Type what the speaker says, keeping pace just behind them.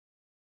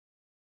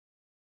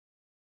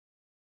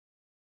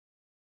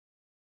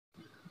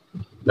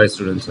Hi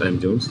students, I am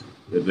Jones.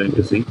 We are going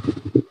to see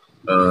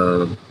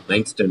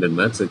 9th standard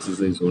maths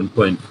exercise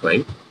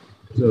 1.5.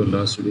 So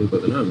last video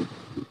பார்த்தோன்னா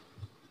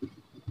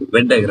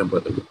Venn diagram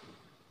பார்த்தோம்.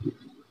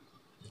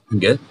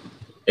 இங்க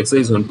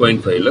exercise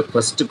 1.5ல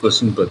first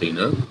question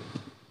பார்த்தீங்கன்னா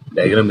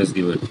diagram is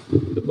given.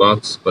 The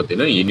box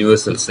பார்த்தீங்கன்னா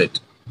universal set.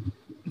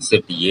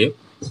 Set A,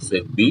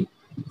 set B,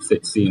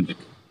 set C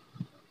இருக்கு.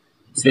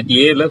 Set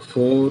Aல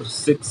 4,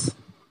 6,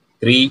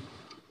 3,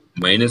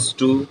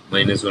 -2,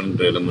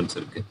 -1 elements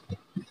இருக்கு.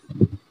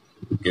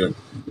 Okay.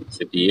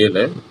 Set Aல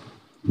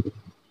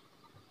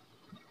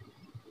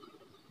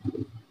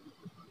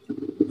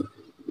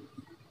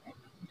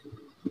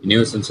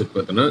universal set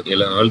பார்த்தோன்னா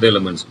all the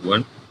elements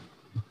 1,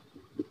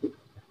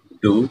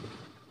 2,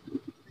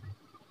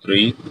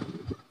 3,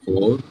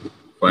 4,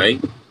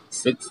 5,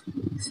 6,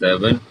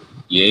 7,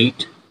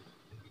 8,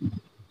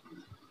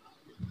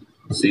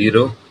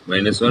 0,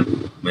 -1,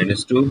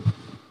 -2,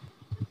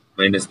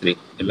 -3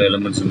 எல்லா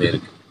எலிமெண்ட்ஸுமே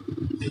இருக்கு.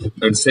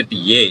 அண்ட் செட்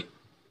ஏ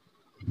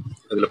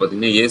அதில்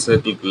பார்த்தீங்கன்னா ஏ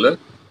சர்க்கிள்குள்ள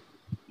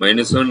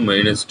 -1,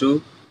 -2,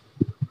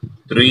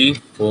 3,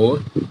 4,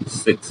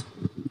 6.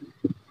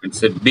 அண்ட்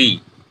செட் பி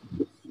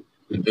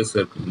இந்த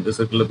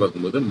சர்க்கிளில்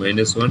பார்க்கும்போது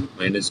 -1,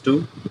 -2,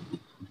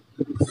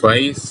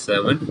 5,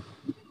 7,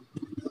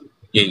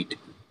 8.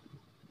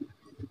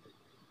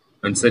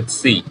 And set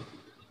C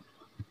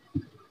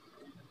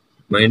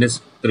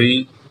 -3,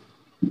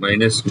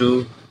 -2,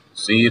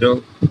 0,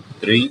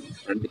 3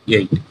 and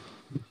 8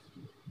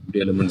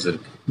 elements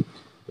இருக்கு.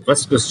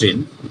 First question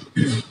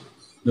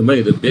நம்ம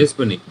இதை பேஸ்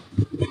பண்ணி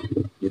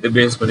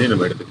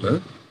நம்ம எடுத்துக்கலாம்.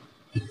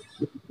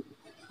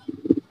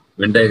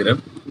 Venn diagram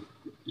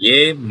A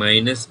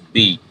minus B.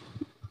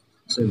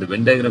 So இந்த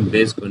Venn diagram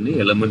பேஸ் பண்ணி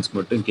எலமெண்ட்ஸ்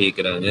மட்டும்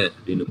கேட்குறாங்க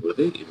அப்படின்னும்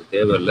போது இது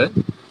தேவையில்லை.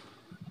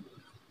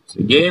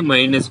 A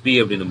minus B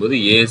அப்படின்னும் போது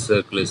A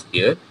circle is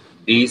here,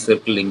 B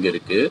circle இங்க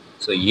இருக்கு.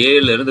 ஸோ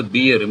ஏல இருந்து B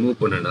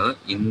ரிமூவ் பண்ணனா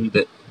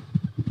இந்த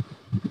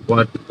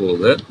பார்ட்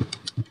போக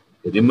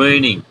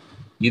ரிமைனிங்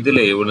இதுல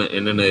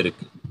என்னென்ன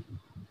இருக்கு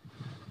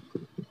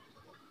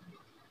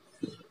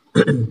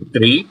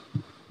 3,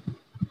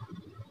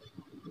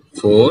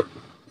 4,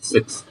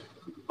 6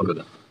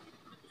 அவ்வளவுதான்.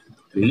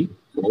 3,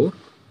 4,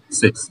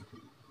 6.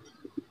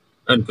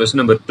 And question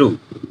number 2,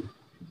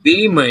 B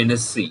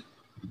minus C.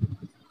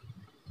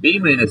 B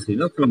minus C,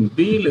 from B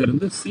ல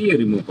இருந்து C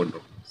ரிமூவ்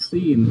பண்றோம். C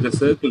இந்த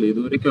சர்க்கிள் இது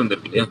வரைக்கும்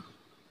வந்திருக்கு இல்லையா,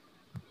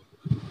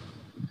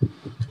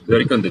 இது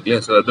வரைக்கும் வந்திருக்கு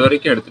இல்லையா. ஸோ அது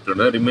வரைக்கும்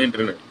எடுத்துட்டோம்னா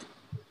ரிமைண்டர் என்ன,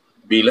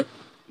 B ல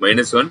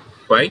 -1,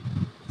 5,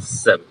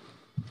 7.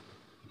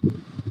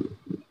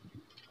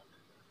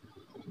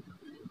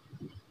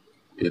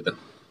 இதுதான்.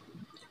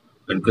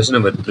 And question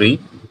number 3,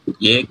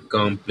 A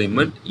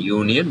complement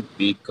union B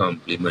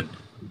complement.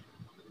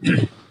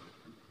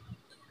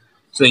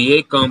 So A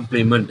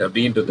complement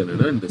அப்படின்றது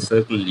என்னன்னா இந்த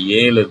சர்க்கிள்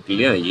ஏல இருக்கு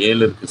இல்லையா, ஏல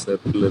இருக்க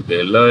சர்க்கிள் இருக்க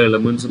எல்லா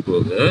எலமெண்ட்ஸும்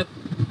போக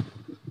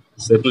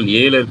சர்க்கிள்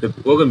ஏல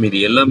இருக்கிறது போக மீதி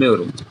எல்லாமே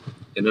வரும்.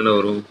 என்னென்ன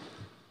வரும்,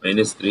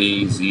 -3,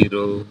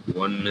 0,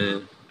 1,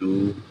 2,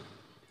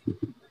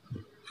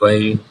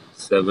 5,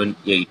 7,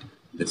 8.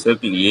 இந்த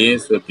சர்க்கிள் ஏ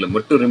சர்க்கிளை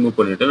மட்டும் ரிமூவ்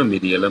பண்ணிட்டா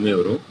மீதி எல்லாமே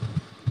வரும்.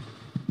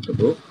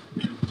 அப்போ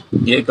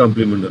A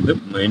complement வந்து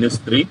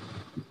 -3,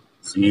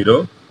 0,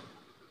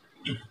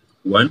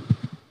 1,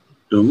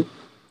 2,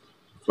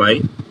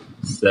 5,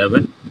 7,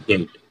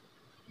 8.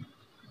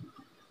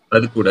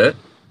 அது கூட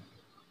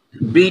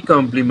B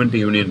complement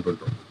யூனியன்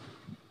பண்றோம்.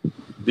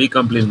 B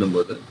complement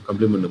போது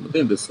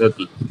இந்த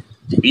சர்க்கிள்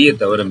B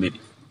தவிர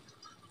மீதி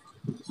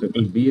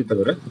சர்க்கிள் B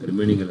தவிர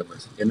ரிமைனிங்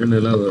எலிமெண்ட்ஸ்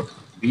என்னென்னலாம் வரும்,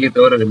 B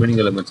தவிர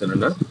ரிமைனிங் எலிமெண்ட்ஸ்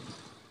என்னன்னா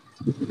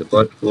இந்த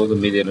பார்ட் போக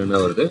மீதி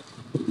என்னென்ன வருது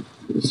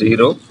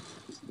 0,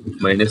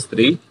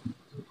 -3,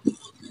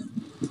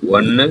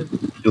 1,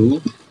 2,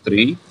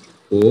 3,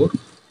 4,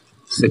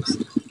 6.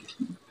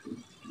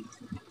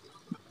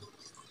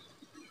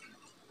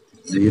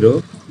 0,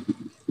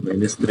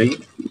 -3,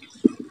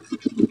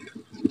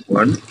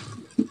 1,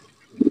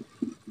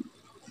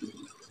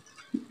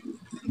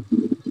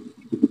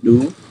 2,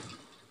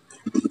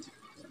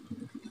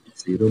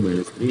 0,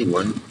 -3,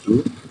 1, 2,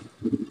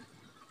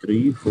 3,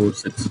 4,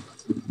 6.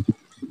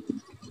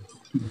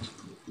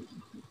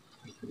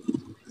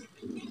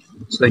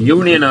 So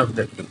union of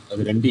that,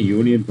 அது ரெண்டையும்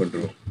யூனியன்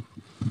பண்றோம்.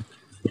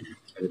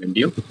 அது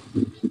ரெண்டையும்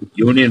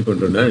யூனியன்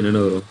பண்றோம்னா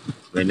என்னென்ன வரும்,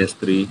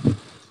 -3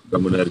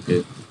 கம்மனா இருக்கு,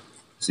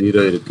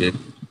 0 இருக்கு,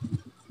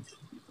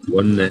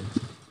 1,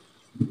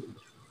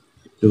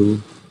 2,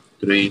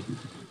 3,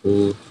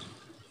 4,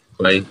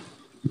 5,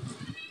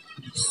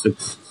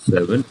 6,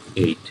 7,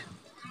 8.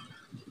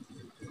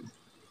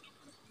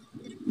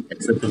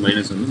 Except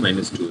 -1,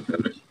 -2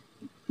 தவிர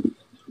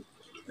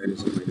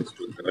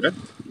 -2 தவிர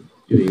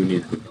இது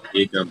union.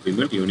 A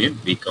complement union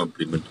B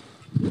complement.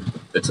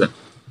 That's it.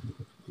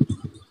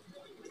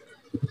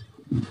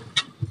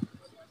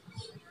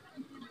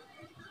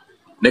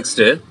 Next,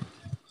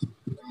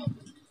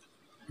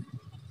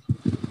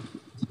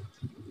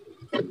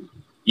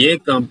 A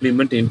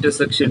complement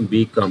intersection B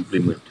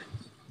complement.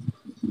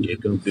 A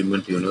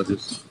complement, you know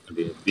this.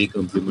 B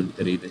complement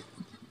தெரியுது.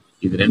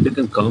 இது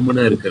ரெண்டுக்கும்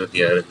காமனா இருக்கிறது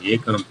யாரு, A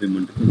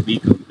complementக்கும் B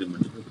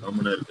complementக்கும்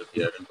காமனா இருக்கிறது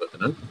யாருன்னு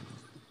பார்த்தோன்னா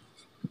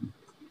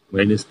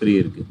 -3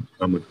 இருக்கு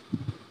காமன்,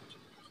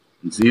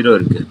 0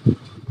 இருக்கு,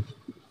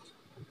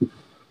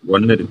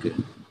 1 இருக்கு,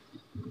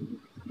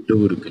 2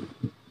 இருக்கு.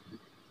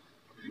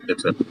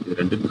 இது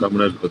ரெண்டுக்கும்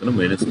காமனா இருக்கு பார்த்தோன்னா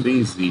 -3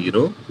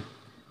 0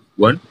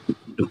 1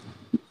 2.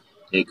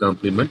 A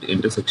complement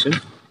intersection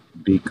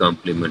B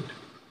complement.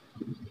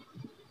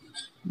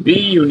 B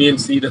union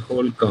C the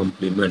whole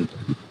complement.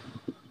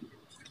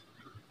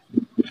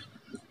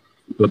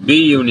 இப்போ B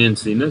union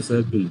C னா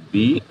circle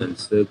B and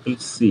circle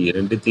C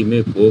ரெண்டுத்தையுமே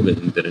போக,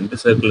 இந்த ரெண்டு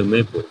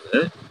சர்க்கிளுமே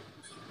போக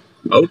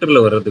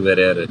அவுட்டர்ல வர்றது வேற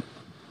யாரு?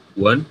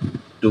 1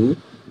 2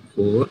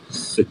 4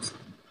 6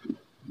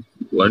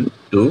 1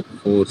 2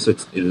 4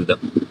 6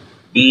 இதுதான்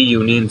B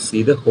union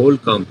C the whole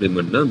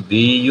complementனா B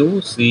யும்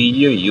C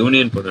யும்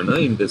யூனியன் பண்ணனா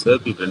இந்த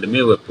சர்க்கிள்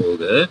ரெண்டுமே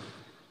போக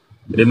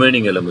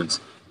remaining elements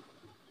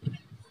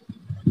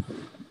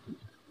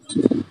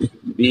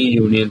B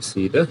union C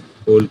the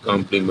whole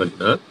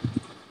complementனா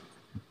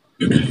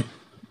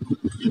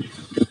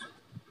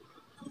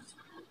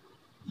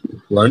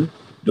 1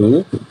 2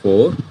 4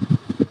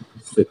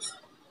 6.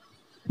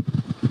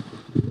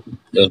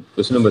 Then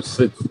question number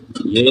 6,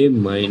 A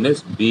minus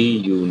B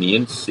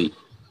union C.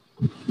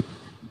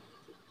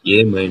 A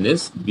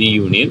minus B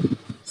union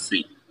C.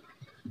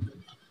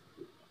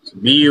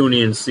 B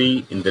union C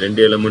இந்த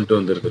ரெண்டு எலிமெண்ட்டும்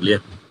வந்துருது இல்லையா?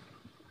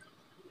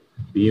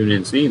 B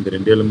union C இந்த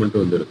ரெண்டு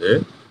எலிமெண்ட்டும் வந்துருது.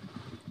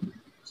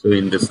 ஸோ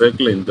இந்த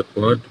சர்க்கிள் இந்த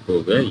பார்ட்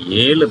போக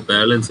ஏல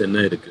பேலன்ஸ் என்ன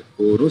இருக்கு?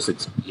 4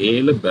 6.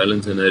 ஏல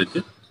பேலன்ஸ் என்ன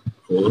இருக்கு?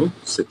 4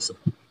 6.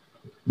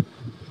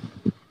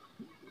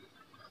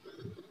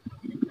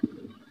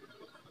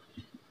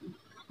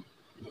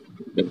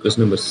 Then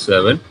question number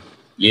 7,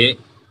 A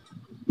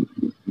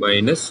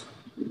minus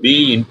B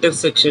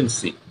intersection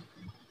C.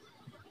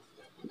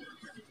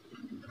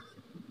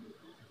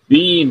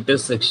 B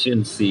intersection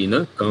C na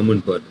common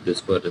part.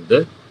 This part of the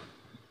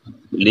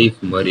leaf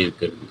மாதிரி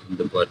இருக்கிறது.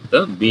 இந்த part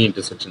தான் B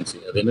intersection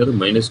C. அது என்னது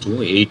 -2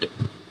 8.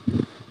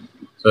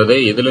 ஸோ அதை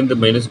எதுலேருந்து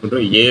மைனஸ்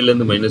பண்ணுறோம்?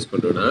 ஏலேருந்து மைனஸ்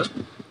பண்ணுறோன்னா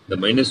இந்த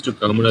 -2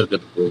 காமனாக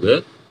இருக்கிறது போக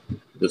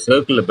இந்த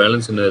சர்க்கிளில்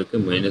பேலன்ஸ் என்ன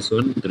இருக்குது?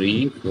 -1 3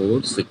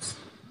 4 6.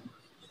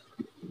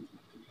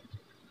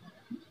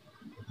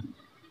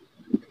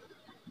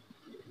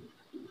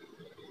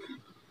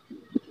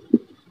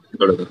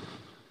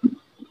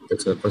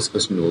 That's our first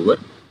question over.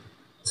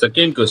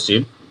 Second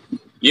question,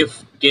 if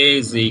K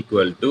is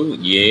equal to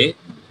A,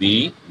 B,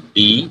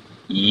 D,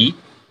 E,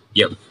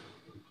 F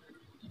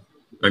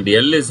and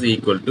L is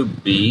equal to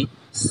B,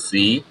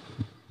 C,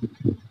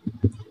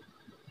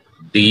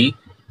 D,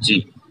 G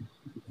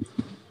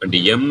and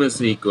M is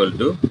equal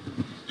to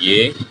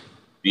A,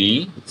 B,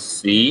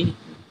 C,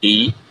 D,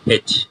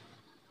 H,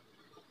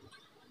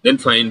 then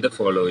find the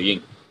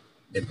following.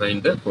 Then find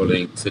the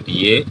following. Set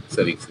A,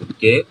 sorry, set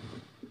K,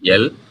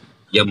 L,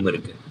 M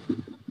இருக்கு.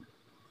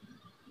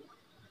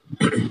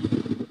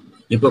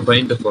 இப்போ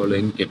find the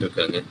following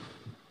கேட்டிருக்காங்க.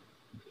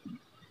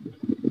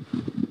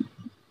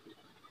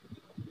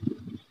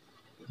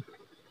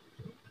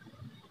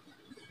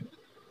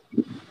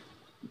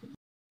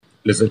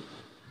 Listen.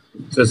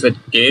 So set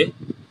K,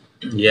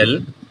 L,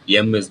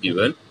 M is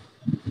given.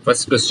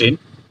 First question,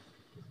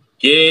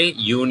 K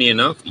union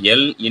of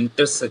L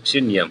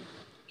intersection M.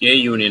 K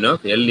union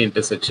of L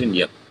intersection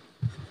M.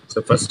 So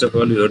first of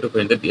all, you have to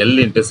find that L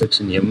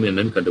intersection M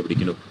என்னன்னு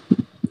கண்டுபிடிக்கணும்.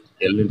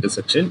 L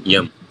intersection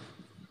M.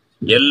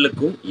 L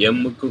க்கும் M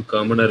க்கும்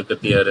காமனா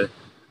இருக்கிறது யாரு?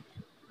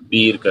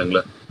 B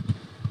இருக்காங்களா?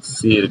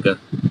 C இருக்கா?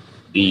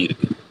 D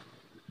இருக்கு.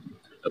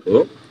 அப்போ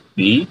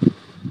B,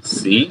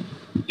 C,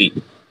 D.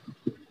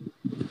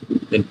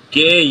 Then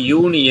K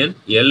union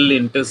L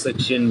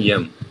intersection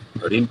M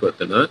அப்படின்னு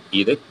பார்த்தோன்னா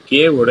இதை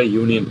K ஓட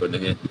யூனியன்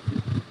பண்ணுங்க.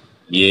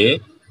 A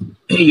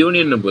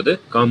யூனியன் போது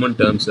காமன்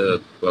டேர்ம்ஸ்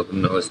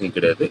பார்க்கணும்னு அவசியம்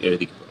கிடையாது,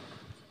 எழுதிக்கலாம்.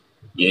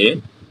 A,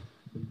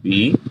 B,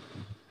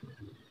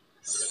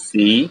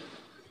 C,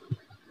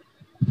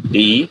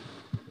 D,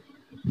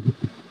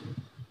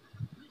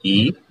 E,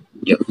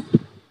 F.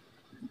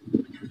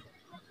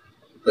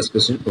 First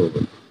question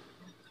over.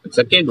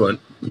 Second one,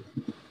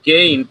 K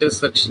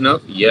intersection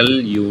of L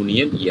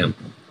union M.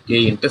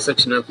 K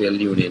intersection of L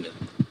union M.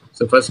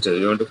 So first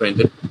you want to find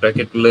the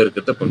bracket உள்ள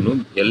இருக்கிறத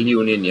பண்ணும். L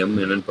union M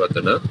என்னன்னு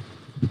பார்த்தோன்னா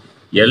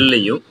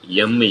L-ஐயும்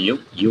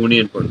M-ஐயும்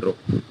union பண்றோம்.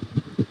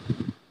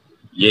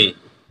 A,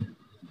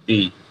 B,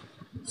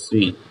 C,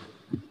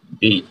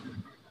 D,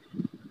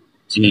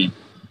 G,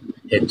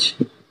 H.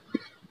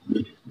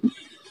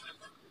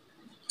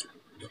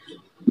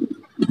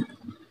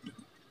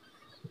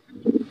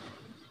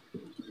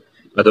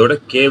 அதோட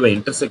K-வை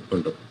intersect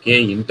பண்றோம். K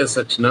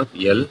intersection of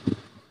L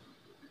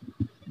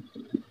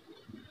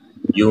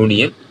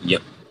union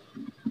M.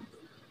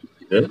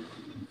 இது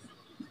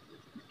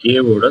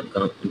K-வோட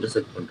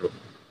intersect பண்றோம்.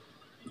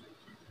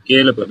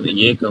 K-ல பார்த்தா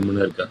A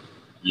காமனா இருக்கா?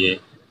 A.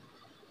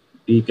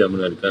 B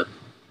காமனா இருக்கா?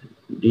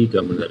 D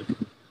காமனா இருக்கு.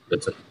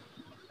 That's all.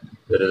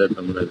 வேற ஏதாவது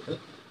காமனா இருக்கா?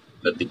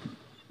 Nothing.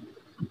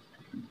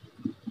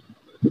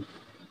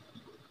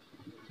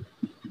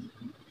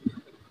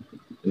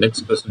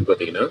 Next question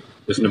பார்த்தீங்கன்னா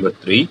question number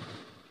 3,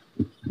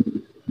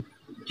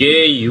 K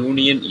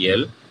union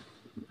L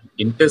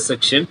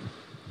intersection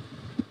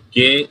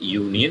K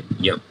union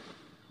M.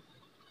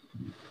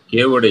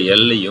 K ஓட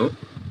L-யும்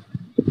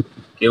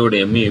K ஓட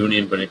M-யும்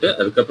யூனியன் பண்ணிட்டு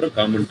அதுக்கப்புறம்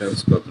காமன்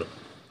டேர்ம்ஸ் பார்க்கலாம்.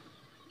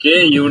 K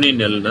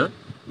யூனியன் L-னா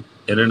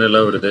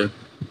என்னென்னலாம் வருது?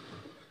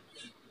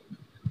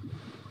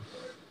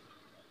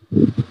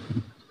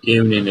 K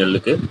union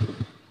L-க்கு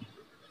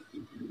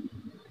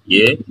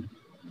A,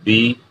 B,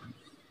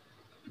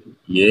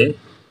 A,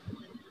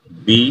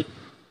 B,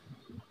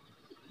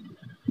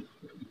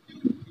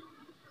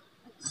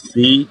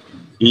 C,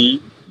 D,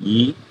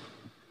 E,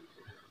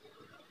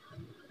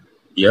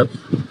 F,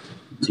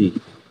 G.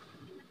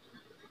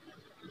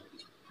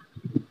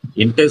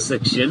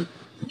 Intersection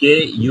K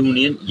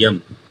union M.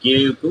 K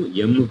க்கும்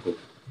M க்கும்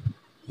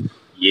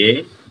A,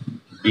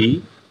 B,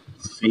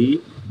 C,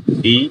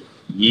 D,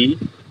 E,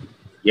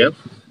 F,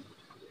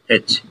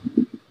 H.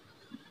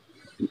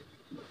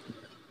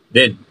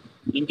 Then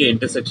இங்க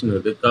intersection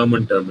வருது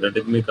common term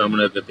ரெண்டுக்குமே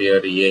காமனா இருக்கிறது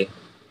யாரு? A,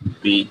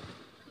 B,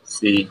 C,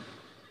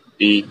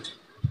 D,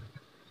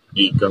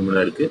 E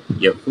காமனா இருக்கு,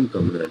 F ம்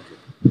காமனா இருக்கு.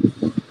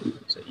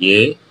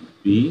 A,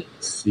 B,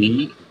 C,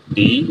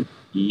 D,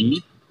 E,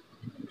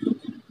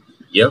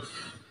 F.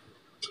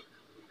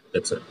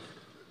 That's it.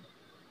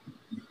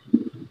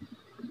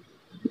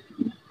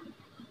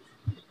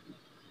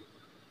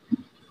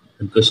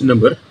 And question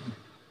number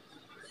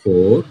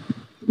 4.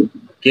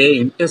 K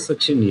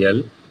intersection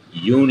L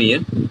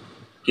union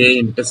K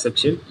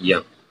intersection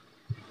M.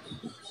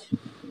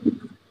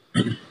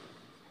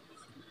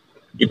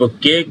 இப்போ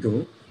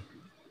K-க்கும்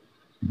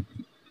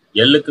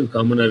L-க்கும்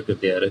காமனா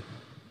இருக்கிறது யாரு?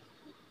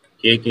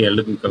 K-க்கும்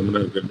L-க்கும்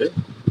காமனா இருக்கிறது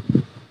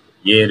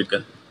A இருக்கா?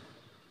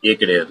 A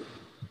கிடையாது.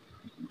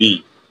 B,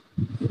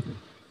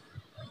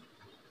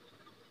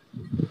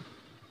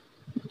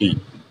 D,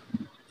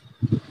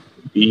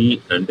 B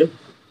and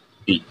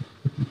D.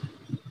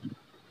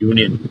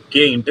 Union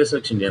K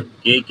intersection M.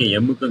 K-க்கு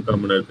M-க்கும்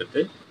காமனா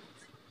இருக்கிறது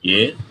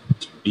A,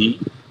 B,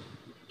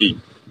 D.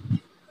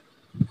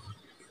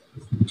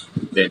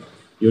 Then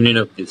union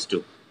of these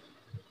two.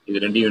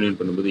 இது ரெண்டு யூனியன்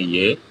பண்ணும்போது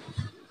A,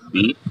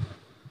 B,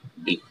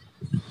 D.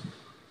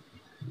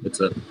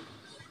 That's all.